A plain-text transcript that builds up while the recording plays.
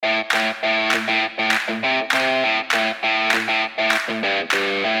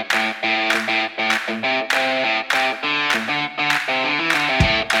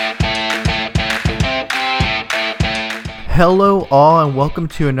Hello all and welcome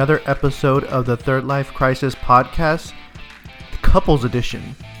to another episode of the Third Life Crisis podcast, the Couples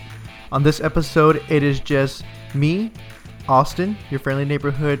Edition. On this episode, it is just me, Austin, your friendly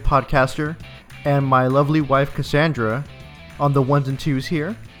neighborhood podcaster, and my lovely wife, Cassandra, on the ones and twos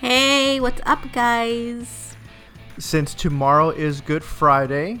here. Hey, what's up, guys? Since tomorrow is Good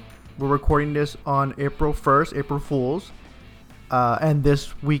Friday, we're recording this on April 1st, April Fool's, and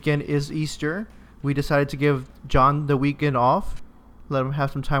this weekend is Easter. We decided to give John the weekend off, let him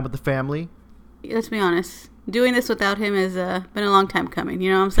have some time with the family. Let's be honest. Doing this without him has been a long time coming.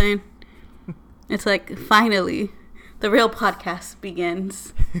 You know what I'm saying? It's like, finally, the real podcast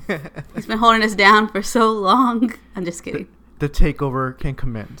begins. He's been holding us down for so long. I'm just kidding. The takeover can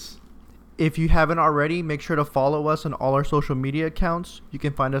commence. If you haven't already, make sure to follow us on all our social media accounts. You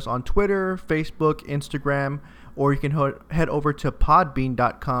can find us on Twitter, Facebook, Instagram, or you can head over to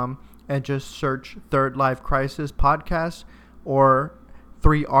podbean.com and just search Third Life Crisis Podcast or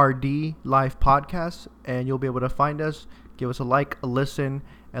 3RD Life Podcast, and you'll be able to find us. Give us a like, a listen,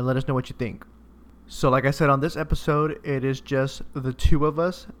 and let us know what you think. So like I said, on this episode, it is just the two of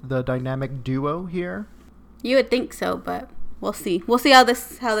us, the dynamic duo here. You would think so, but we'll see. We'll see how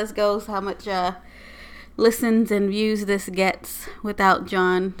this goes, how much listens and views this gets without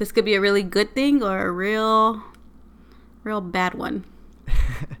John. This could be a really good thing or a real bad one.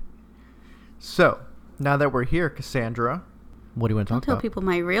 So, now that we're here, Cassandra, what do you want to talk about? Don't tell people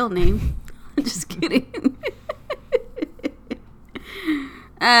my real name. I'm just kidding.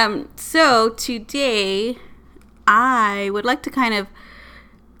 So, today, I would like to kind of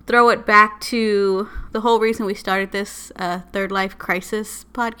throw it back to the whole reason we started this Third Life Crisis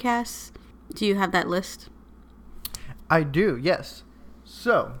podcast. Do you have that list? I do, yes.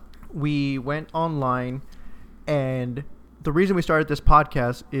 So, we went online, and the reason we started this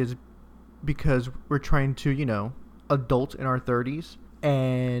podcast is because we're trying to, adult in our 30s.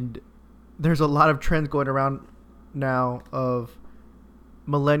 And there's a lot of trends going around now of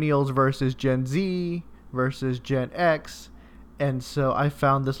millennials versus Gen Z versus Gen X. And so I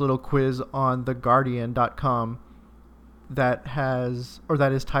found this little quiz on theguardian.com that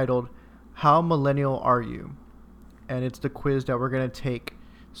is titled, How Millennial Are You? And it's the quiz that we're going to take.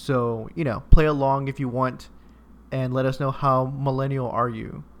 So, play along if you want and let us know how millennial are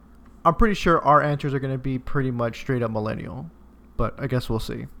you. I'm pretty sure our answers are going to be pretty much straight up millennial, but I guess we'll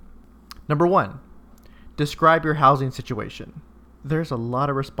see. Number 1, describe your housing situation. There's a lot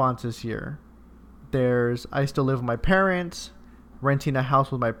of responses here. There's, I still live with my parents, renting a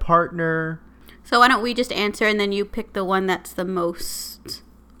house with my partner. So why don't we just answer and then you pick the one that's the most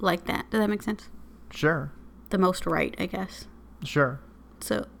like that? Does that make sense? Sure. The most right, I guess. Sure.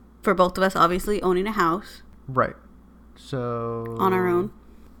 So for both of us, obviously owning a house. Right. So on our own.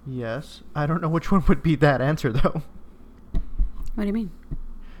 Yes. I don't know which one would be that answer, though. What do you mean?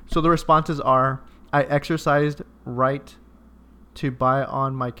 So the responses are, I exercised right to buy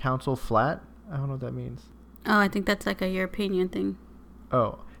on my council flat. I don't know what that means. Oh, I think that's like a European thing.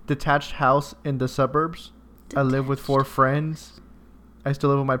 Oh. Detached house in the suburbs. I live with 4 friends. I still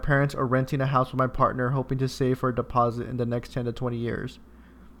live with my parents or renting a house with my partner, hoping to save for a deposit in the next 10 to 20 years.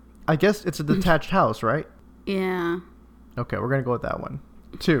 I guess it's a detached house, right? Yeah. Okay, we're going to go with that one.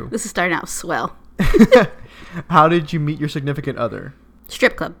 2. This is starting out swell. How did you meet your significant other?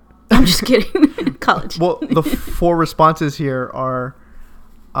 Strip club. I'm just kidding. College. Well, the 4 responses here are,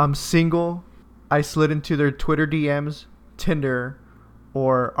 I'm single, I slid into their Twitter DMs, Tinder,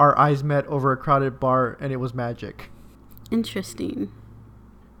 or our eyes met over a crowded bar and it was magic. Interesting.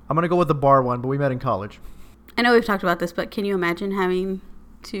 I'm going to go with the bar one, but we met in college. I know we've talked about this, but can you imagine having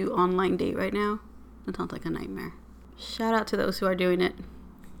to online date right now? That sounds like a nightmare. Shout out to those who are doing it.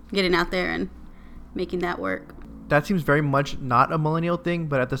 Getting out there and making that work. That seems very much not a millennial thing,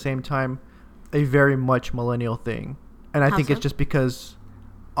 but at the same time, a very much millennial thing. And I think it's just because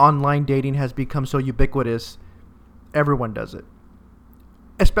online dating has become so ubiquitous, everyone does it.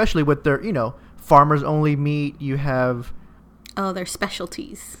 Especially with their, farmers only meet, you have... Oh, their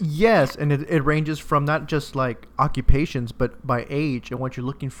specialties. Yes, and it ranges from not just like occupations, but by age and what you're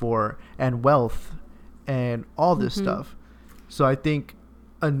looking for and wealth and all this stuff. So I think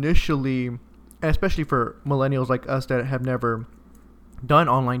initially, and especially for millennials like us that have never done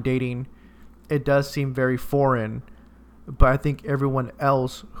online dating, it does seem very foreign. But I think everyone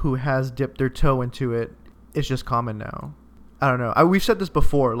else who has dipped their toe into it, it's just common now. I don't know. We've said this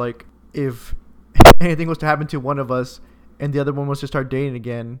before. Like, if anything was to happen to one of us and the other one was to start dating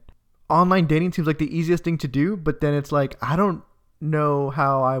again, online dating seems like the easiest thing to do, but then it's like, I don't know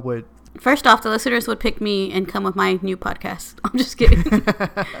how I would. First off, the listeners would pick me and come with my new podcast. I'm just kidding.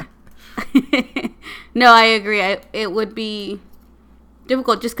 No, I agree. It would be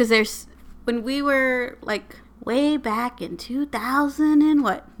difficult just because when we were like way back in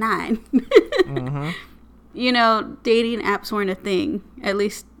 2009, Mm-hmm. you know, dating apps weren't a thing, at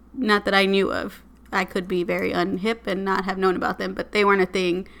least not that I knew of. I could be very unhip and not have known about them, but they weren't a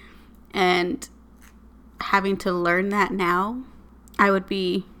thing. And having to learn that now, I would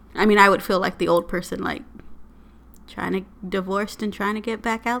feel like the old person, like trying to divorced and trying to get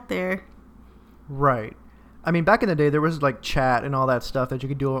back out there. Right. I mean, back in the day, there was like chat and all that stuff that you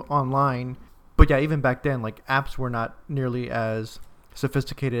could do online. But yeah, even back then, like apps were not nearly as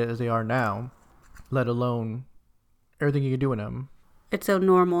sophisticated as they are now, let alone everything you can do in them. It's so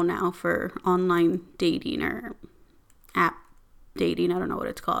normal now for online dating or app dating. I don't know what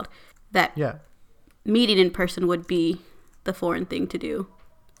it's called. That Yeah. meeting in person would be the foreign thing to do,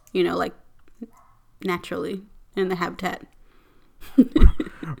 you know, like naturally in the habitat.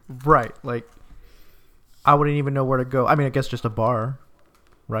 Right. Like, I wouldn't even know where to go. I mean, I guess just a bar,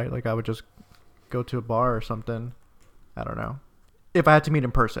 right? Like, I would just go to a bar or something. I don't know. If I had to meet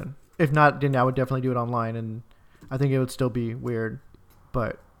in person. If not, then I would definitely do it online, and I think it would still be weird.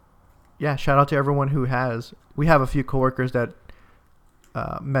 But, yeah, shout out to everyone who has. We have a few coworkers that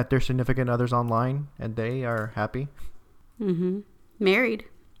met their significant others online, and they are happy. Mm-hmm. Married.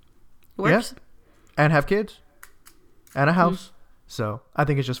 Works. Yeah. And have kids. And a house. Mm-hmm. So, I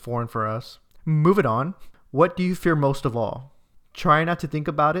think it's just foreign for us. Moving on. What do you fear most of all? Try not to think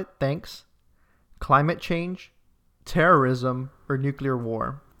about it, thanks. Climate change, terrorism, or nuclear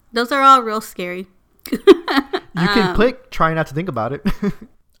war? Those are all real scary. You can click try not to think about it.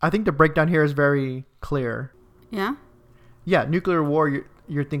 I think the breakdown here is very clear. Yeah? Yeah, nuclear war,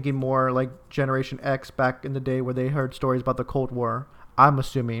 you're thinking more like Generation X back in the day where they heard stories about the Cold War, I'm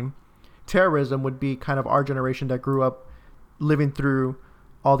assuming. Terrorism would be kind of our generation that grew up living through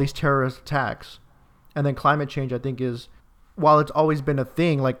all these terrorist attacks. And then climate change, I think, is, while it's always been a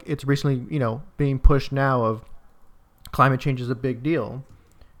thing, like it's recently, you know, being pushed now of climate change is a big deal.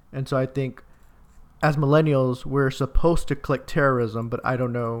 And so I think as millennials, we're supposed to click terrorism, but I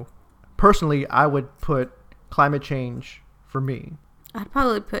don't know. Personally, I would put climate change for me. I'd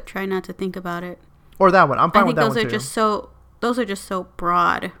probably put try not to think about it. Or that one. I'm fine with that one too. I think those are just so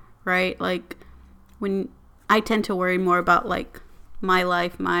broad, right? Like when I tend to worry more about like my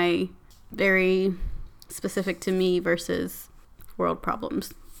life, my very specific to me versus world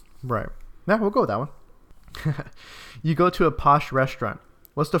problems. Right. Yeah, we'll go with that one. You go to a posh restaurant.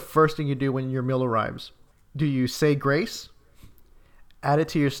 What's the first thing you do when your meal arrives? Do you say grace? Add it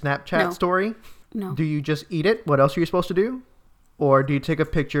to your Snapchat story? No. Do you just eat it? What else are you supposed to do? Or do you take a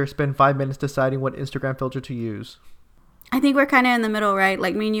picture, spend 5 minutes deciding what Instagram filter to use? I think we're kind of in the middle, right?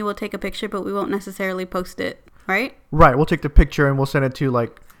 Like me and you will take a picture, but we won't necessarily post it, right? Right. We'll take the picture and we'll send it to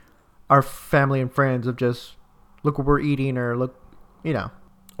like our family and friends of just look what we're eating, or look, you know.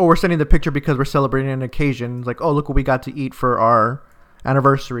 Or we're sending the picture because we're celebrating an occasion. Like, oh, look what we got to eat for our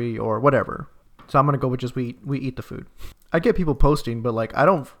anniversary or whatever. So I'm going to go with just we eat the food. I get people posting, but like I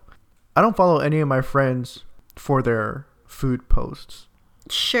don't follow any of my friends for their food posts.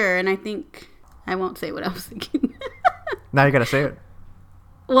 Sure, and I think I won't say what I was thinking. Now you got to say it.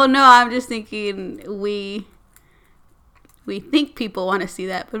 Well, no, I'm just thinking we think people want to see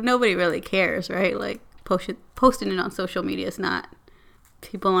that, but nobody really cares, right? Like posting it on social media is not,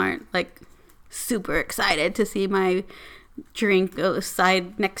 people aren't like super excited to see my drink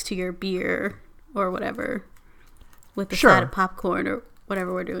side next to your beer or whatever with the side of popcorn or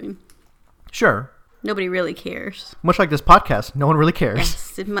whatever we're doing. Sure. Nobody really cares. Much like this podcast, no one really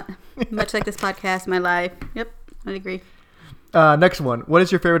cares. Yes, much like this podcast, my life. Yep, I agree. Next one. What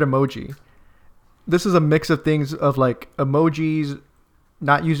is your favorite emoji? This is a mix of things of like emojis,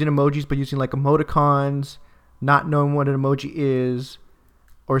 not using emojis, but using like emoticons, not knowing what an emoji is,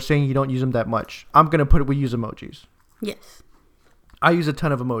 or saying you don't use them that much. I'm going to put it, we use emojis. Yes. I use a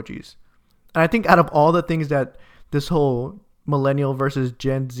ton of emojis. And I think out of all the things that this whole millennial versus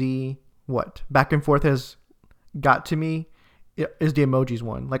Gen Z, back and forth has got to me, is the emojis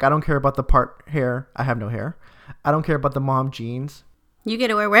one. Like, I don't care about the part hair. I have no hair. I don't care about the mom jeans. You get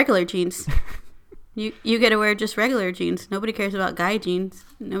to wear regular jeans. You get to wear just regular jeans. Nobody cares about guy jeans.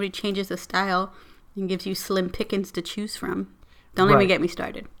 Nobody changes the style and gives you slim pickings to choose from. Don't even get me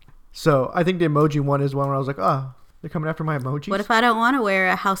started. So I think the emoji one is one where I was like, oh, they're coming after my emojis. What if I don't want to wear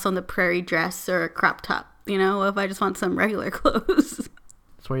a house on the prairie dress or a crop top? You know, what if I just want some regular clothes?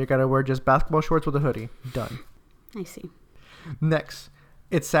 That's why you got to wear just basketball shorts with a hoodie. Done. I see. Next,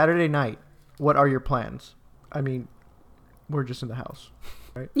 It's Saturday night. What are your plans? I mean, we're just in the house,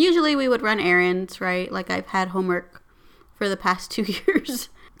 right? Usually we would run errands, right? Like I've had homework for the past 2 years.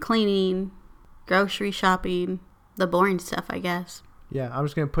 Cleaning, grocery shopping, the boring stuff, I guess. Yeah, I'm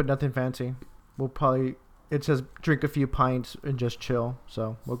just going to put nothing fancy. We'll probably, it says drink a few pints and just chill.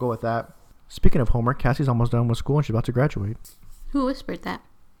 So we'll go with that. Speaking of homework, Cassie's almost done with school and she's about to graduate. Who whispered that?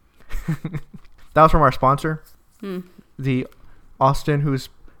 That was from our sponsor, Hmm. the Austin, who's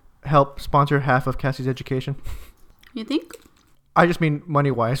helped sponsor half of Cassie's education. You think? I just mean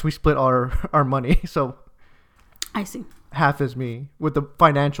money-wise. We split our money, so I see. half is me. With the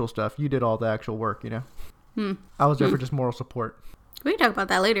financial stuff, you did all the actual work, you know? Hmm. I was there for just moral support. We can talk about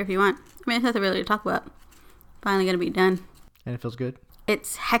that later if you want. I mean, it's nothing really to talk about. Finally going to be done. And it feels good.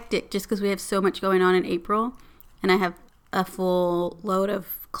 It's hectic just because we have so much going on in April. And I have a full load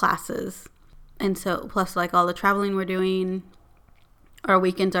of classes. And so, plus like all the traveling we're doing. Our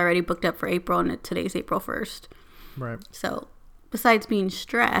weekend's already booked up for April and today's April 1st. Right. So, besides being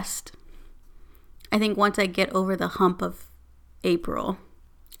stressed, I think once I get over the hump of April,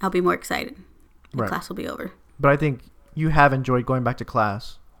 I'll be more excited. The Right. class will be over. But I think you have enjoyed going back to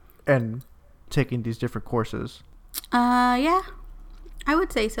class and taking these different courses. Yeah, I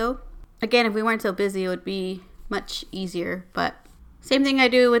would say so. Again, if we weren't so busy, it would be much easier. But same thing I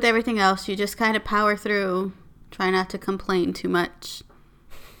do with everything else. You just kind of power through. Try not to complain too much.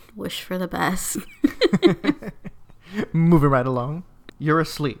 Wish for the best. Moving right along. You're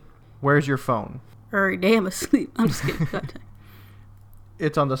asleep. Where's your phone? Or damn asleep. I'm just kidding.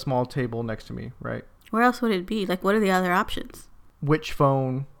 It's on the small table next to me, right? Where else would it be? Like, what are the other options? Which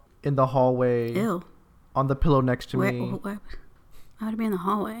phone? In the hallway? Ew. On the pillow next to me? Where? I would be in the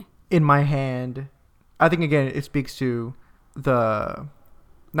hallway. In my hand. I think, again, it speaks to the,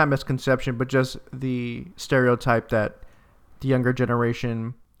 not misconception, but just the stereotype that the younger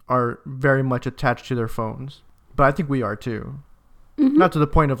generation are very much attached to their phones. But I think we are too. Mm-hmm. Not to the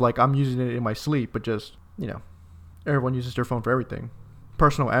point of like I'm using it in my sleep, but just, you know, everyone uses their phone for everything,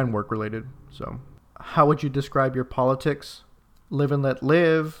 personal and work related. So how would you describe your politics? Live and let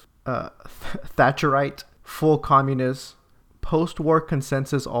live, Thatcherite, full communist, post-war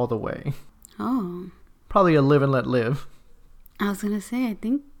consensus all the way. Oh. Probably a live and let live. I was going to say, I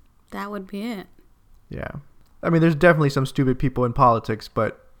think that would be it. Yeah. I mean, there's definitely some stupid people in politics,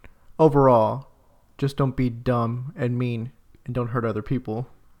 but overall, just don't be dumb and mean and don't hurt other people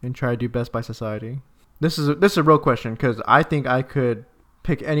and try to do best by society. This is a real question because I think I could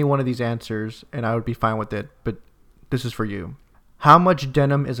pick any one of these answers and I would be fine with it, but this is for you. How much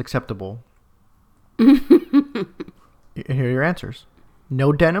denim is acceptable? Here are your answers.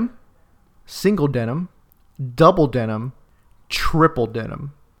 No denim, single denim, double denim, triple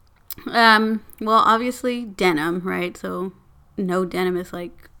denim. Well, obviously denim, right? So no denim is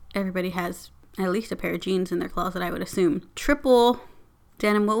like everybody has at least a pair of jeans in their closet, I would assume. Triple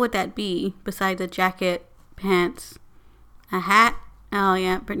denim, what would that be besides a jacket, pants, a hat? Oh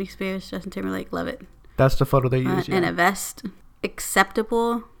yeah, Britney Spears, Justin Timberlake, love it. That's the photo they use, yeah. And a vest.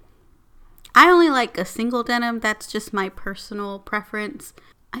 Acceptable. I only like a single denim. That's just my personal preference.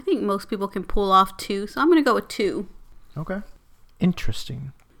 I think most people can pull off 2, so I'm going to go with 2. Okay.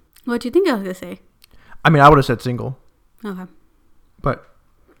 Interesting. What do you think I was going to say? I mean, I would have said single. Okay. But,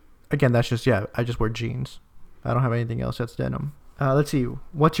 again, that's just, yeah, I just wear jeans. I don't have anything else that's denim. Let's see.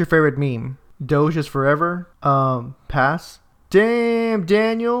 What's your favorite meme? Doge is forever. Pass. Damn,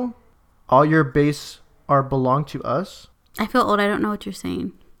 Daniel. All your base are belong to us. I feel old. I don't know what you're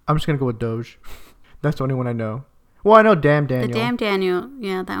saying. I'm just going to go with Doge. That's the only one I know. Well, I know Damn Daniel. The Damn Daniel.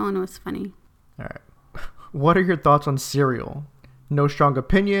 Yeah, that one was funny. All right. What are your thoughts on cereal? No strong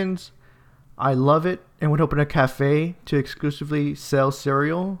opinions. I love it and would open a cafe to exclusively sell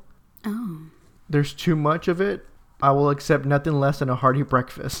cereal. Oh. There's too much of it. I will accept nothing less than a hearty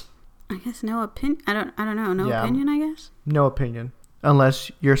breakfast. I guess no opinion. I don't know. No Yeah. opinion, I guess. No opinion.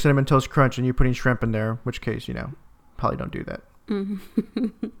 Unless you're Cinnamon Toast Crunch and you're putting shrimp in there, which case, you know, probably don't do that.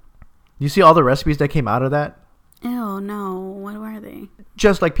 Mm-hmm. You see all the recipes that came out of that? Ew, no. What were they?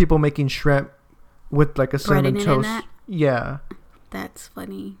 Just like people making shrimp with like a cinnamon Breading it in toast. that? Yeah. That's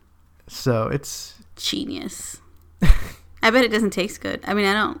funny. So it's Genius. I bet it doesn't taste good. I mean,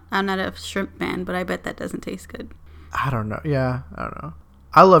 I'm not a shrimp fan, but I bet that doesn't taste good. I don't know. Yeah, I don't know.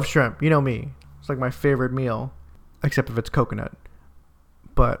 I love shrimp. You know me. It's like my favorite meal, except if it's coconut.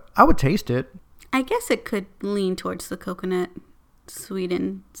 But I would taste it. I guess it could lean towards the coconut, sweet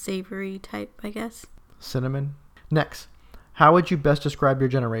and savory type, I guess. Cinnamon. Next, how would you best describe your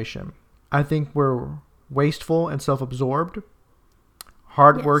generation? I think we're wasteful and self-absorbed,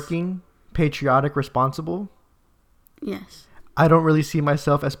 hardworking, patriotic, responsible. Yes. I don't really see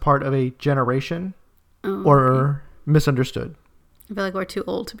myself as part of a generation Oh, or okay. misunderstood. I feel like we're too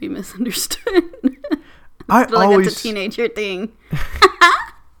old to be misunderstood. I feel like always, that's a teenager thing.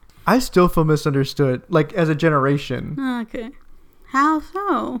 I still feel misunderstood, like as a generation, Okay. How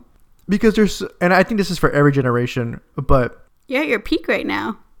so? because and I think this is for every generation, but You're at your peak right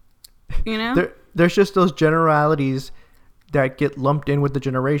now. You know? there's just those generalities that get lumped in with the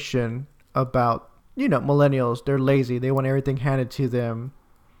generation about, millennials. They're lazy. They want everything handed to them.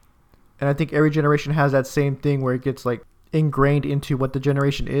 And I think every generation has that same thing where it gets like ingrained into what the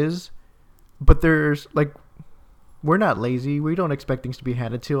generation is. But there's like, we're not lazy. We don't expect things to be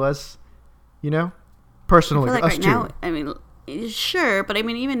handed to us, Personally, I feel like us right too. now, I mean, sure, but I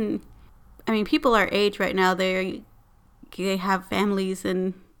mean, people our age right now, they have families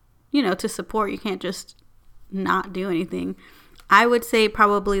and, to support. You can't just not do anything. I would say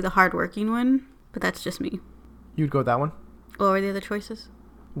probably the hardworking one, but that's just me. You'd go with that one? What were the other choices?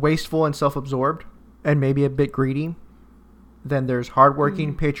 Wasteful and self-absorbed, and maybe a bit greedy. Then there's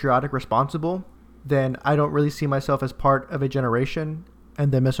hardworking, patriotic, responsible. Then I don't really see myself as part of a generation,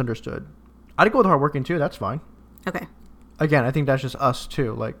 and then misunderstood. I'd go with hardworking too. That's fine. Okay. Again, I think that's just us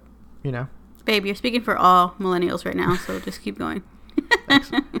too. Like, Babe, you're speaking for all millennials right now, so just keep going.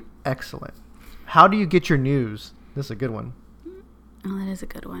 Excellent. How do you get your news? This is a good one. Oh, that is a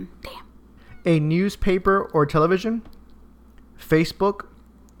good one. Damn. A newspaper or television? Facebook?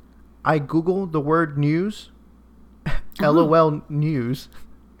 I Google the word news. LOL news.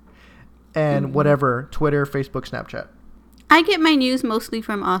 And whatever. Twitter, Facebook, Snapchat. I get my news mostly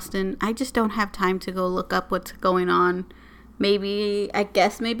from Austin. I just don't have time to go look up what's going on. Maybe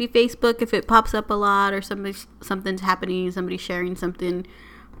Facebook if it pops up a lot or something's happening, somebody's sharing something.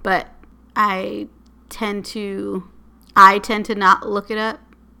 But I tend to not look it up.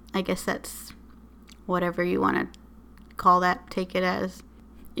 I guess that's whatever you want to call that. Take it as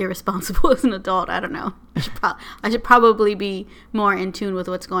irresponsible as an adult. I don't know. I should probably be more in tune with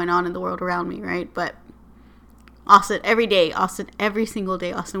what's going on in the world around me, right? But every single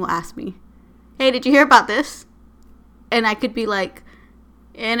day, Austin will ask me, hey, did you hear about this? And I could be like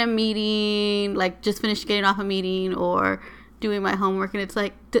in a meeting, like just finished getting off a meeting or doing my homework. And it's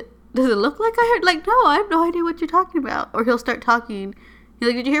like, does it look like I heard? Like, no, I have no idea what you're talking about. Or he'll start talking. He's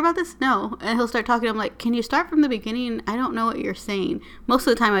like, did you hear about this? No. And he'll start talking. I'm like, can you start from the beginning? I don't know what you're saying. Most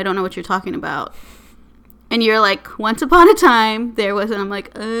of the time, I don't know what you're talking about. And you're like, once upon a time, there was, and I'm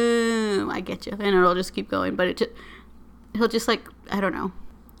like, I get you. And it'll just keep going. But he'll just like, I don't know.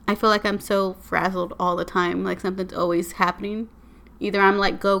 I feel like I'm so frazzled all the time. Like something's always happening. Either I'm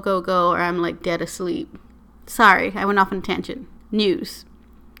like, go, go, go, or I'm like dead asleep. Sorry, I went off on a tangent. News.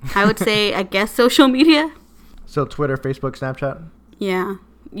 I would say, I guess social media. So Twitter, Facebook, Snapchat? Yeah.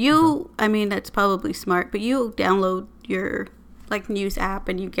 I mean, that's probably smart, but you download your like news app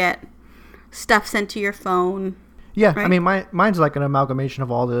and you get stuff sent to your phone. Yeah, right? I mean, mine's like an amalgamation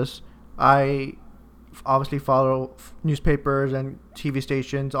of all this. I obviously follow newspapers and TV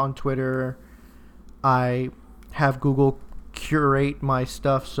stations on Twitter. I have Google curate my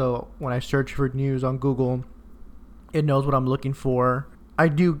stuff, so when I search for news on Google, it knows what I'm looking for. I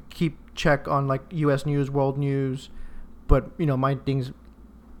do keep check on like U.S. news, world news, but my things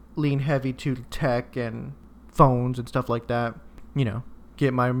lean heavy to tech and phones and stuff like that.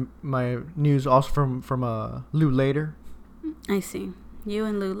 Get my news also from Lou Later. I see. You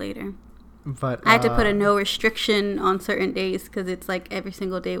and Lou Later. But I had to put a no restriction on certain days because it's like every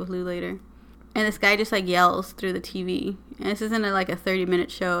single day with Lou Later. And this guy just like yells through the TV. And this isn't like a 30-minute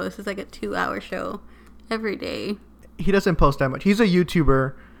show. This is like a 2-hour show every day. He doesn't post that much. He's a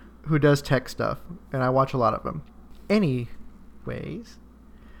YouTuber who does tech stuff, and I watch a lot of them. Anyways,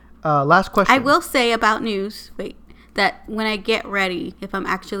 last question. I will say about news, that when I get ready, if I'm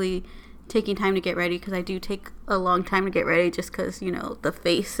actually taking time to get ready, because I do take a long time to get ready just because, the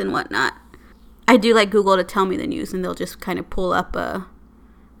face and whatnot. I do like Google to tell me the news, and they'll just kind of pull up a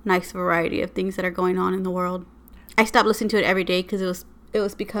nice variety of things that are going on in the world. I stopped listening to it every day because it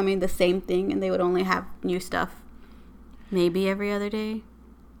was becoming the same thing, and they would only have new stuff maybe every other day.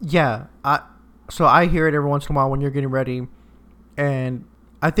 Yeah, so I hear it every once in a while when you're getting ready, and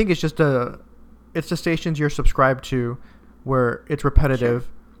I think it's just it's the stations you're subscribed to where it's repetitive.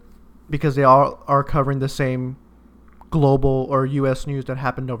 Sure. Because they all are covering the same global or U.S. news that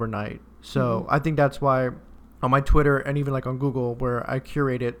happened overnight. So I think that's why on my Twitter and even like on Google, where I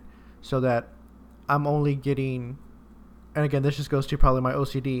curate it so that I'm only getting, and again, this just goes to probably my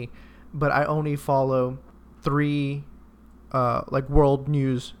OCD, but I only follow 3 like world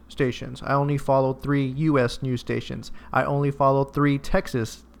news stations. I only follow 3 U.S. news stations. I only follow 3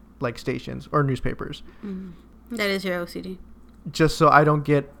 Texas like stations or newspapers. That is your OCD. just so I don't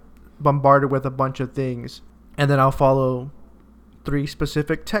get bombarded with a bunch of things. And then I'll follow 3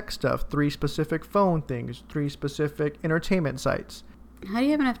 specific tech stuff, 3 specific phone things, 3 specific entertainment sites. How do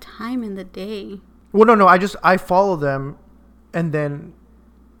you have enough time in the day? Well, no, I follow them, and then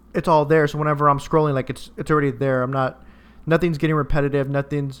it's all there. So whenever I'm scrolling, like it's already there. Nothing's getting repetitive.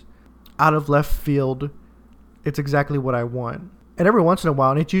 Nothing's out of left field. It's exactly what I want. And every once in a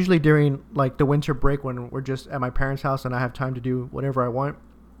while, and it's usually during like the winter break when we're just at my parents' house and I have time to do whatever I want,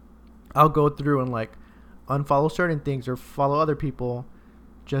 I'll go through and like unfollow certain things or follow other people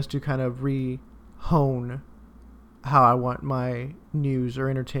just to kind of re-hone how I want my news or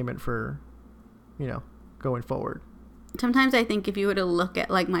entertainment for, going forward. Sometimes I think if you were to look at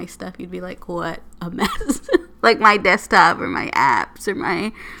like my stuff, you'd be like, what a mess. Like my desktop or my apps or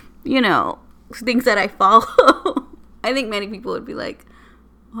my, things that I follow. I think many people would be like,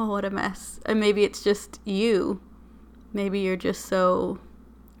 oh, what a mess. And maybe it's just you. Maybe you're just so,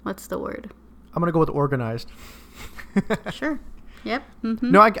 what's the word? I'm going to go with organized. Sure. Yep.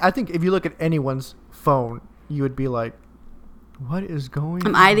 Mm-hmm. No, I think if you look at anyone's phone, you would be like, what is going on?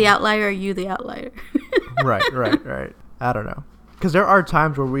 Am I the outlier or are you the outlier? Right. I don't know. Because there are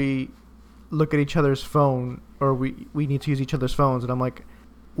times where we look at each other's phone or we need to use each other's phones. And I'm like,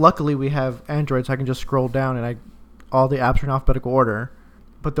 luckily we have Android, so I can just scroll down and all the apps are in alphabetical order.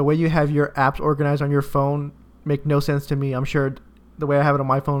 But the way you have your apps organized on your phone make no sense to me. I'm sure the way I have it on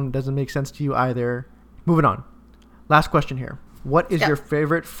my phone doesn't make sense to you either. Moving on. Last question here. What is your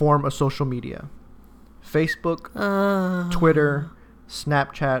favorite form of social media? Facebook, Twitter,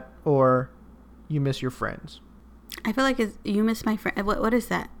 Snapchat, or you miss your friends? I feel like you miss my friend. What is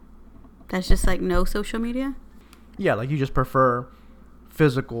that? That's just like no social media? Yeah, like you just prefer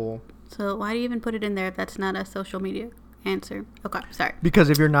physical. So why do you even put it in there if that's not a social media answer? Okay, sorry.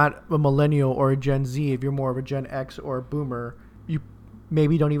 Because if you're not a millennial or a Gen Z, if you're more of a Gen X or a boomer, you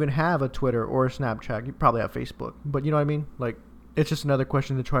maybe don't even have a Twitter or a Snapchat. You probably have Facebook. But you know what I mean? Like, it's just another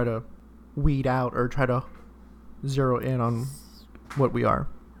question to try to weed out or try to zero in on what we are.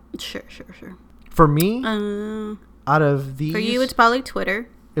 Sure. For me, out of these... For you, it's probably Twitter.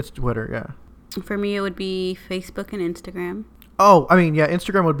 It's Twitter, yeah. For me, it would be Facebook and Instagram. Oh, I mean, yeah,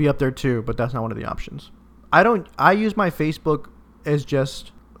 Instagram would be up there too, but that's not one of the options. I use my Facebook as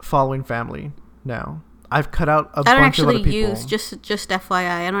just following family now. I've cut out a bunch of other people. I don't actually use, just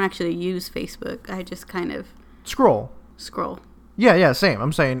FYI, I don't actually use Facebook. I just kind of... Scroll. Yeah, same.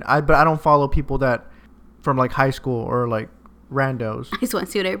 I'm saying, but I don't follow people that from like high school or like randos. I just want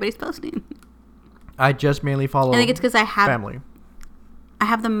to see what everybody's posting. I just mainly follow. I think it's because I have family. I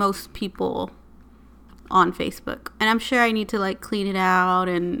have the most people on Facebook, and I'm sure I need to like clean it out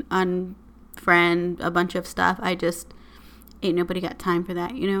and unfriend a bunch of stuff. I just ain't nobody got time for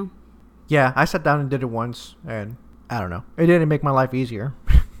that, Yeah, I sat down and did it once, and I don't know. It didn't make my life easier.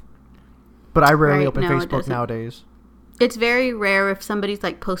 But I rarely open Facebook nowadays. It's very rare if somebody's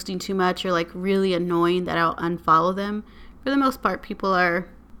like posting too much or like really annoying that I'll unfollow them. For the most part, people are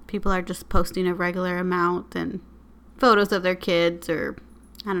just posting a regular amount and photos of their kids or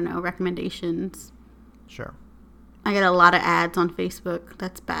I don't know, recommendations. Sure. I get a lot of ads on Facebook.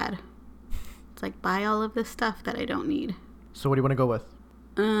 That's bad. It's like buy all of this stuff that I don't need. So what do you want to go with?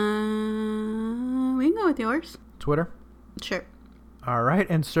 We can go with yours. Twitter? Sure. All right.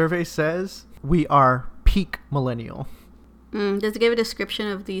 And survey says we are peak millennial. Does it give a description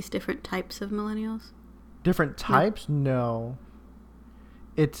of these different types of millennials? Different types? No.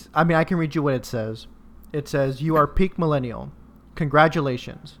 I can read you what it says. It says, you are peak millennial.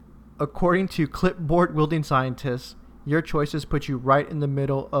 Congratulations. According to clipboard-wielding scientists, your choices put you right in the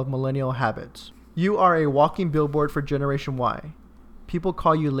middle of millennial habits. You are a walking billboard for Generation Y. People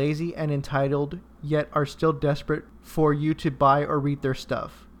call you lazy and entitled, yet are still desperate for you to buy or read their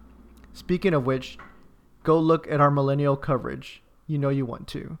stuff. Speaking of which, go look at our millennial coverage. You know you want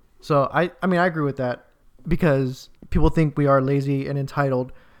to. So, I agree with that because people think we are lazy and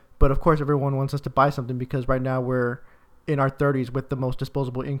entitled, but of course everyone wants us to buy something because right now we're in our 30s with the most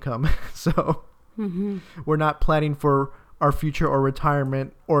disposable income. So we're not planning for our future or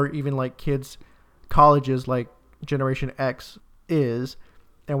retirement or even like kids' colleges like Generation X is,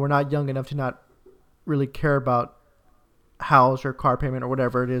 and we're not young enough to not really care about house or car payment or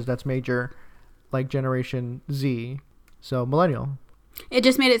whatever it is that's major like Generation Z. So millennial. It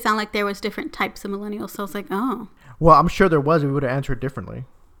just made it sound like there was different types of millennials. So I was like, oh. Well, I'm sure there was. We would have answered differently.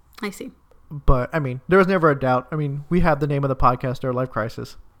 I see. But, there was never a doubt. We have the name of the podcast, Third Life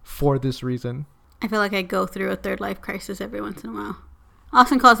Crisis, for this reason. I feel like I go through a third life crisis every once in a while.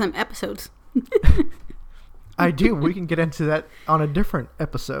 Austin calls them episodes. I do. We can get into that on a different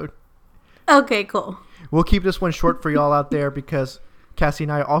episode. Okay, cool. We'll keep this one short for y'all out there because Cassie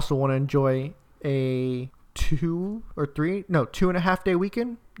and I also want to enjoy a 2.5 day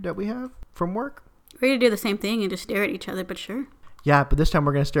weekend that we have from work. We're going to do the same thing and just stare at each other, but sure. Yeah, but this time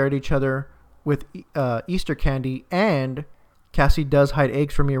we're going to stare at each other with Easter candy, and Cassie does hide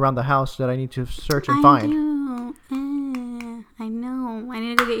eggs from me around the house that I need to search and find. I know. I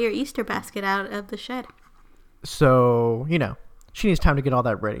need to go get your Easter basket out of the shed. So, she needs time to get all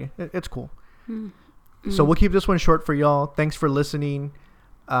that ready. It's cool. Mm-hmm. So we'll keep this one short for y'all. Thanks for listening.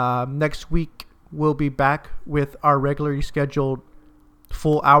 Next week, we'll be back with our regularly scheduled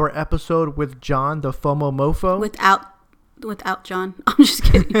full hour episode with John, the FOMO mofo. Without John. I'm just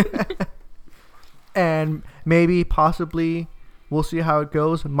kidding. And maybe, possibly, we'll see how it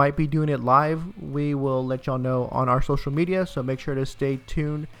goes. Might be doing it live. We will let y'all know on our social media. So make sure to stay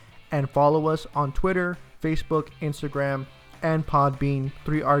tuned and follow us on Twitter, Facebook, Instagram, and Podbean,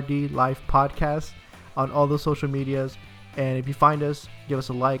 3RD Life Podcast on all the social medias. And if you find us, give us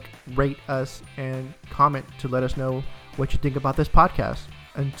a like, rate us, and comment to let us know what you think about this podcast.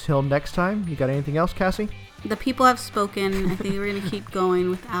 Until next time, you got anything else, Cassie? The people have spoken. I think we're going to keep going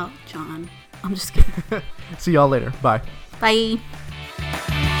without John. I'm just kidding. See y'all later. Bye. Bye.